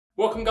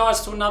Welcome guys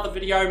to another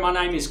video. My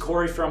name is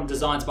Corey from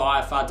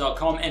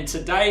designsbyifr.com, and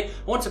today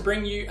I want to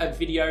bring you a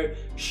video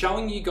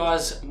showing you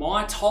guys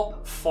my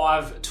top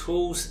 5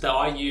 tools that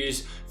I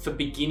use for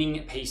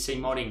beginning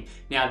PC modding.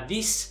 Now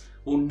this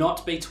will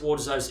not be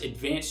towards those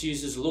advanced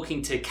users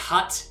looking to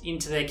cut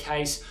into their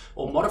case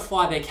or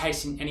modify their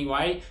case in any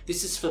way.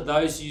 This is for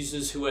those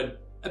users who are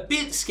a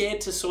bit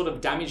scared to sort of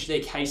damage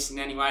their case in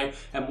any way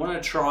and want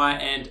to try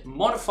and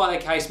modify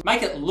their case,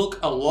 make it look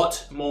a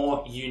lot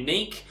more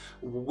unique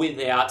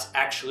without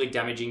actually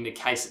damaging the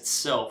case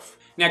itself.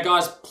 Now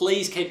guys,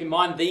 please keep in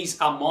mind,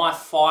 these are my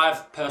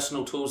 5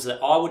 personal tools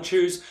that I would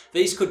choose.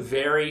 These could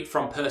vary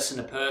from person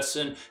to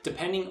person,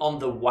 depending on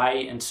the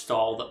way and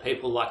style that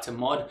people like to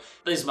mod.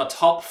 These are my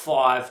top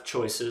 5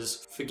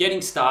 choices for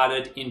getting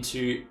started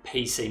into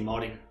PC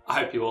modding.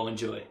 I hope you all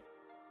enjoy.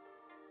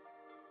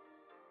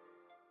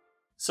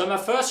 So my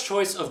first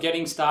choice of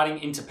getting starting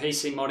into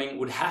PC modding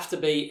would have to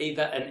be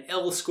either an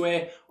L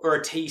square or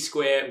a T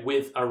square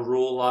with a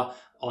ruler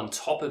on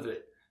top of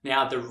it.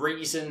 Now the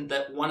reason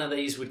that one of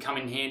these would come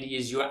in handy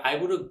is you are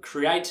able to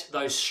create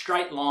those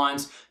straight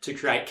lines to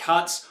create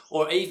cuts,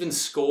 or even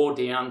score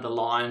down the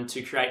line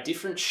to create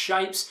different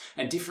shapes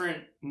and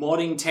different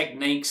modding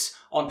techniques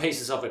on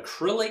pieces of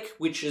acrylic,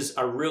 which is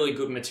a really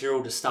good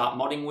material to start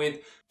modding with,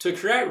 to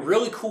create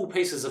really cool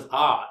pieces of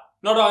art.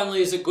 Not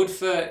only is it good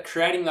for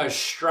creating those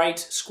straight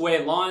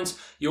square lines,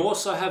 you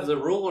also have the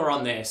ruler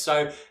on there.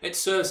 So it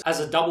serves as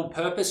a double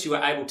purpose. You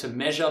are able to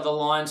measure the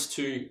lines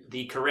to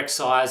the correct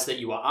size that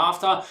you are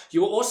after.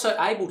 You are also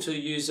able to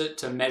use it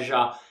to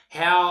measure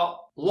how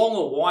long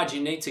or wide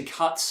you need to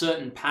cut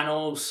certain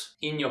panels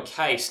in your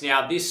case.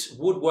 Now this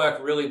would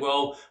work really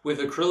well with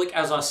acrylic,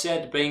 as I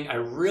said, being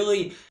a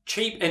really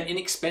cheap and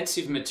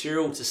inexpensive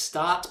material to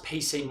start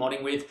PC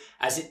modding with,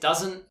 as it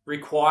doesn't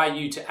require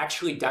you to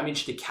actually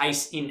damage the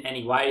case in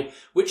any way,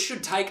 which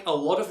should take a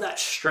lot of that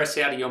stress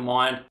out of your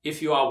mind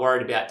if you are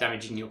worried about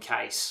damaging your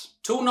case.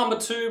 Tool number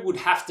 2 would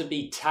have to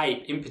be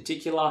tape, in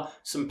particular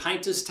some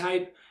painter's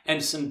tape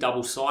and some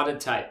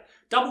double-sided tape.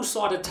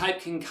 Double-sided tape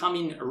can come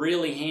in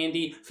really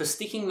handy for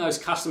sticking those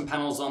custom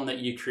panels on that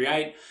you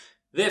create.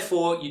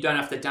 Therefore, you don't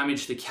have to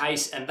damage the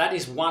case, and that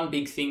is one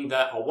big thing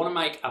that I want to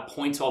make a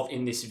point of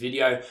in this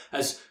video,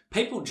 as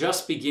people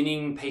just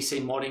beginning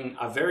PC modding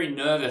are very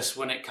nervous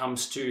when it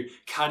comes to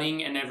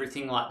cutting and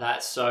everything like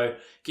that. So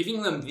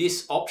giving them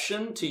this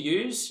option to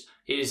use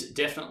is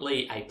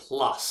definitely a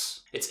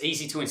plus. It's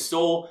easy to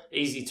install,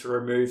 easy to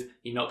remove.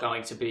 You're not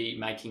going to be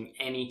making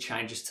any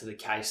changes to the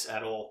case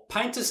at all.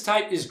 Painter's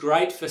tape is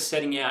great for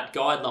setting out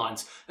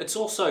guidelines. It's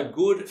also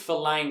good for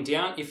laying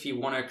down if you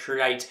want to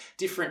create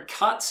different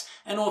cuts,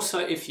 and also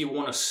if you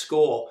want to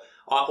score.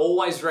 I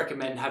always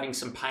recommend having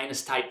some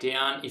painter's tape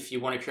down if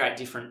you want to create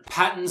different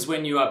patterns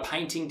when you are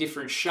painting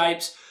different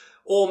shapes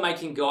or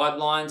making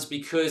guidelines,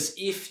 because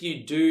if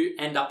you do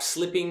end up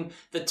slipping,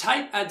 the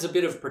tape adds a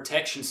bit of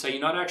protection, so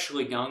you're not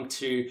actually going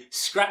to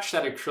scratch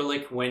that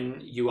acrylic when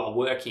you are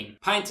working.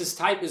 Painter's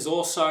tape is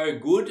also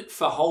good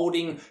for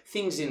holding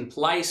things in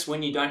place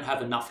when you don't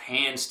have enough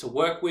hands to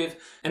work with.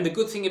 And the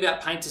good thing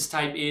about painter's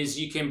tape is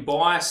you can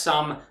buy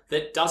some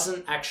that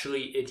doesn't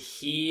actually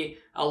adhere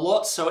a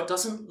lot, so it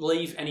doesn't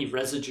leave any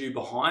residue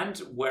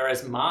behind,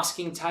 whereas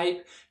masking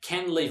tape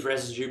can leave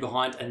residue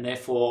behind and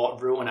therefore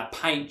ruin a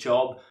paint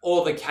job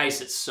or the case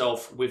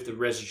itself with the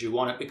residue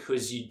on it,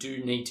 because you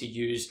do need to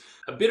use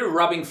a bit of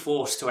rubbing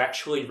force to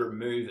actually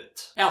remove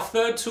it. Our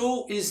third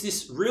tool is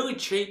this really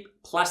cheap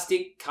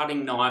plastic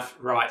cutting knife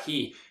right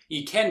here.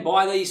 You can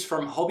buy these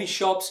from hobby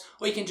shops,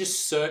 or you can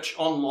just search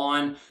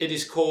online. It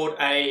is called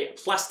a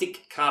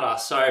plastic cutter.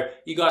 So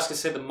you guys can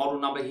see the model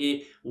number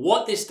here.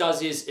 What this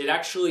does is it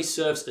actually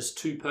serves as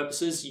 2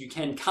 purposes. You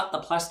can cut the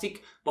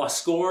plastic by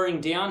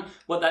scoring down.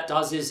 What that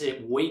does is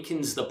it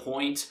weakens the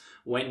point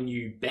when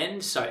you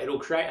bend, so it'll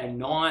create a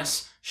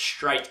nice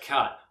straight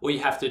cut. All you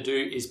have to do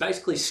is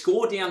basically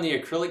score down the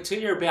acrylic till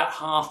you're about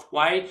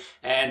halfway,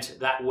 and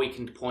that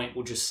weakened point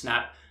will just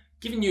snap,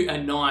 giving you a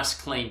nice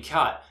clean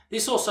cut.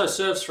 This also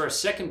serves for a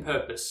second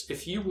purpose.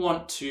 If you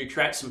want to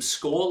create some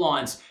score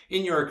lines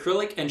in your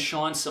acrylic and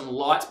shine some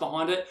lights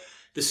behind it,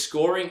 the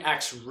scoring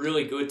acts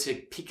really good to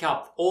pick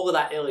up all of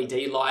that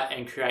LED light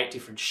and create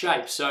different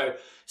shapes. So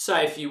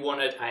say if you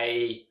wanted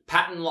a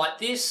pattern like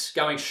this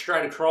going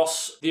straight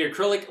across the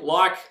acrylic,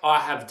 like I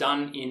have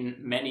done in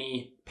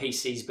many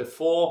PCs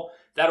before,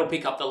 that'll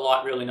pick up the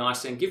light really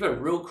nicely and give a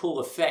real cool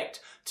effect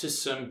to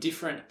some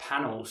different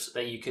panels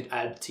that you could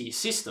add to your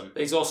system.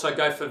 These also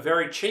go for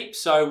very cheap,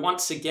 so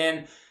once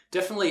again,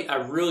 definitely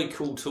a really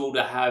cool tool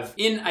to have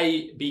in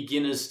a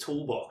beginner's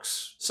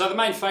toolbox. So the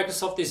main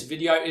focus of this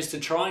video is to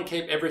try and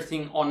keep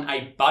everything on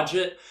a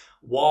budget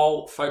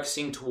while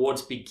focusing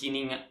towards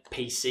beginning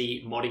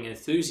PC modding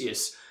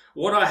enthusiasts.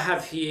 What I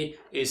have here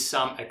is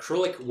some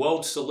acrylic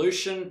world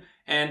solution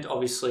and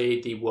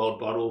obviously the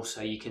world bottle,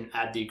 so you can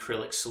add the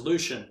acrylic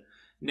solution.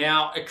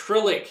 Now,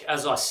 acrylic,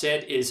 as I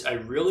said, is a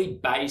really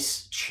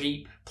base,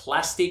 cheap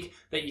plastic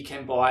that you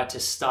can buy to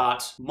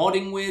start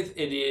modding with.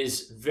 It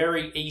is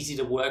very easy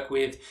to work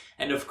with,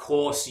 and of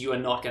course, you are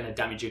not going to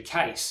damage your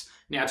case.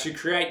 Now, to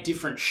create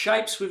different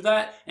shapes with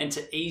that and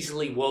to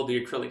easily weld the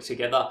acrylic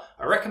together,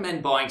 I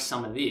recommend buying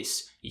some of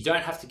this. You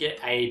don't have to get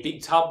a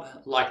big tub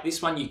like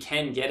this one. You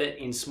can get it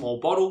in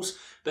small bottles,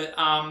 but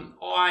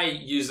I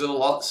use it a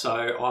lot, so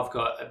I've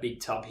got a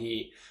big tub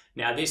here.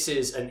 Now, this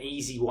is an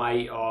easy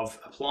way of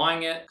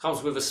applying it. It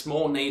comes with a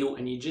small needle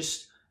and you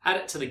just add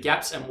it to the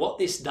gaps, and what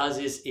this does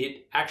is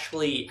it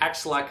actually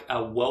acts like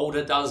a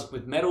welder does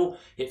with metal.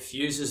 It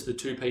fuses the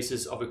two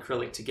pieces of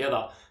acrylic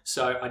together.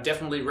 So I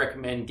definitely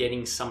recommend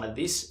getting some of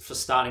this for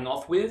starting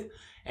off with,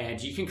 and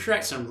you can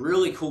create some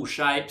really cool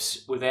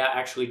shapes without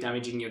actually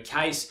damaging your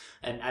case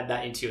and add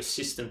that into your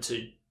system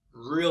to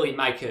really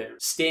make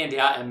it stand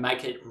out and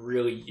make it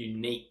really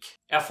unique.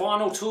 Our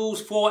final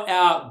tools for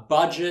our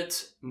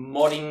budget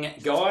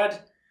modding guide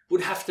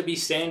would have to be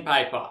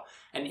sandpaper,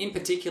 and in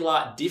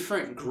particular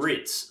different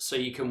grits, so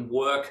you can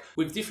work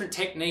with different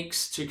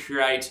techniques to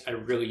create a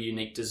really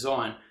unique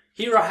design.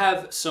 Here I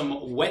have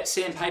some wet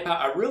sandpaper,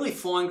 a really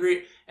fine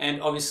grit,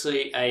 and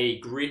obviously a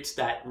grit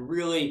that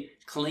really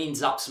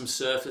cleans up some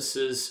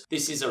surfaces.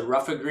 This is a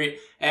rougher grit,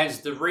 and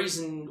the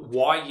reason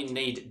why you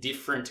need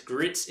different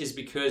grits is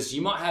because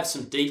you might have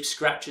some deep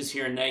scratches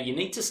here and there. You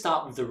need to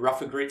start with the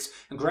rougher grits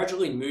and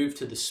gradually move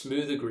to the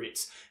smoother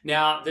grits.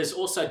 Now, there's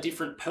also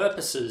different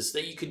purposes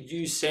that you could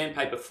use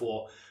sandpaper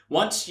for.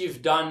 Once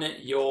you've done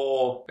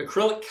your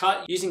acrylic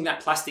cut using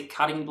that plastic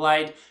cutting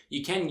blade,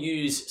 you can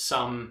use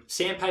some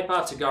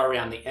sandpaper to go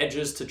around the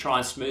edges to try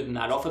and smoothen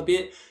that off a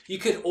bit. You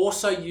could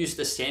also use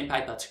the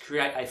sandpaper to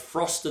create a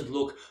frosted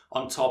look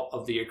on top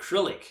of the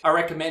acrylic. I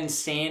recommend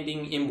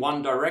sanding in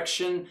one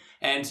direction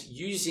and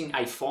using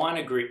a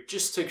finer grit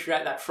just to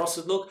create that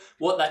frosted look.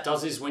 What that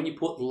does is when you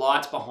put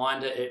light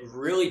behind it, it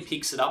really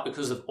picks it up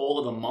because of all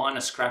of the minor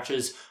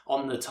scratches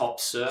on the top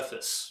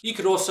surface. You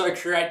could also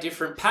create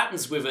different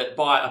patterns with it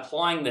by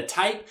applying the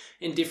tape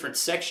in different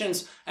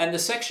sections, and the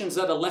sections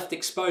that are left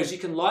exposed, you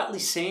can lightly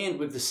sand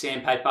with the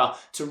sandpaper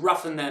to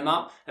roughen them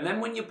up, and then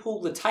when you pull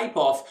the tape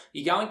off,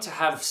 you're going to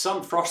have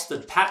some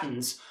frosted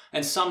patterns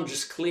and some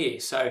just clear.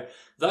 So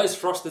those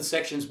frosted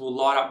sections will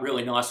light up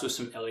really nice with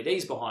some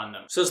LEDs behind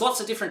them. So there's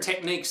lots of different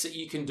techniques that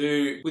you can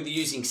do with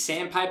using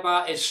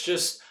sandpaper. It's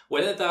just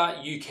whether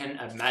you can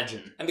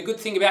imagine. And the good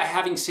thing about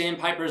having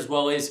sandpaper as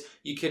well is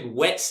you can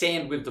wet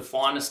sand with the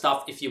finer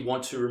stuff if you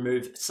want to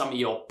remove some of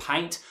your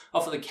paint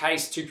off of the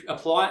case to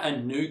apply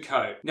a new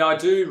coat. Now, I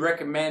do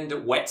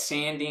recommend wet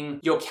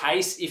sanding your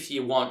case if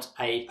you want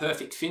a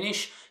perfect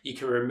finish. You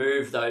can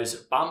remove those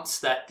bumps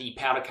that the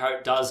powder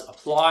coat does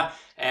apply,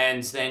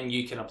 and then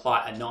you can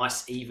apply a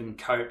nice even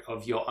coat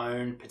of your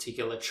own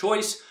particular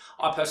choice.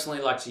 I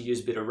personally like to use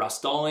a bit of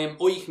Rust-Oleum,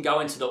 or you can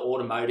go into the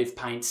automotive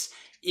paints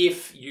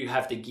if you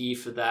have the gear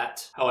for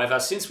that. However,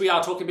 since we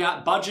are talking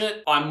about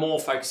budget, I'm more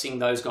focusing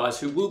those guys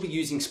who will be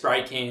using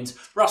spray cans,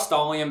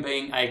 Rust-Oleum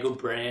being a good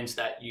brand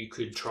that you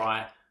could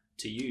try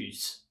to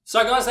use.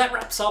 So guys, that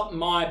wraps up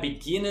my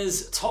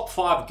beginner's top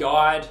 5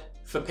 guide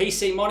for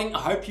PC modding. I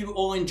hope you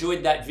all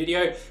enjoyed that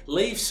video.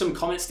 Leave some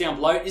comments down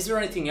below. Is there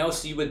anything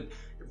else you would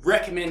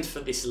recommend for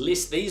this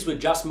list? These were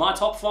just my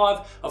top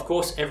 5. Of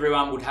course,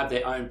 everyone would have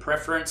their own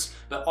preference,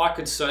 but I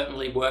could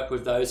certainly work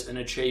with those and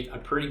achieve a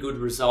pretty good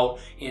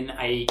result in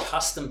a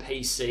custom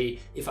PC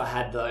if I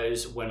had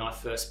those when I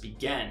first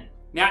began.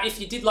 Now, if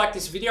you did like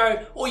this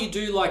video, or you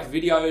do like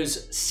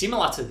videos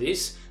similar to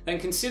this, then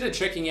consider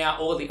checking out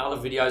all the other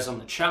videos on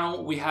the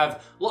channel. We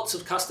have lots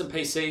of custom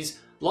PCs,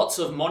 lots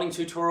of modding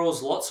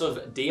tutorials, lots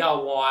of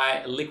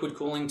DIY liquid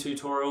cooling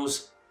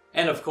tutorials,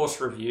 and of course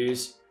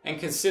reviews. And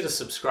consider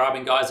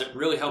subscribing, guys. It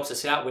really helps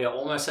us out. We are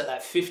almost at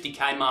that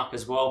 50K mark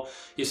as well.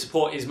 Your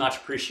support is much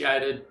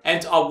appreciated.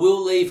 And I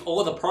will leave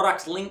all the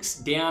product links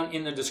down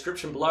in the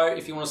description below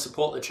if you want to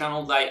support the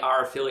channel. They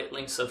are affiliate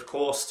links, of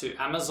course, to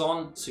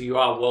Amazon, so you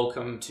are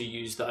welcome to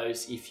use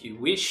those if you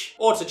wish,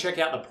 or to check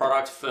out the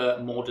product for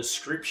more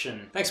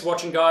description. Thanks for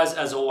watching, guys,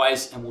 as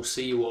always, and we'll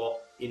see you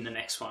all in the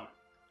next one.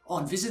 Oh,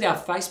 and visit our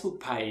Facebook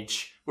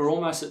page. We're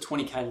almost at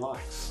 20K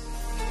likes.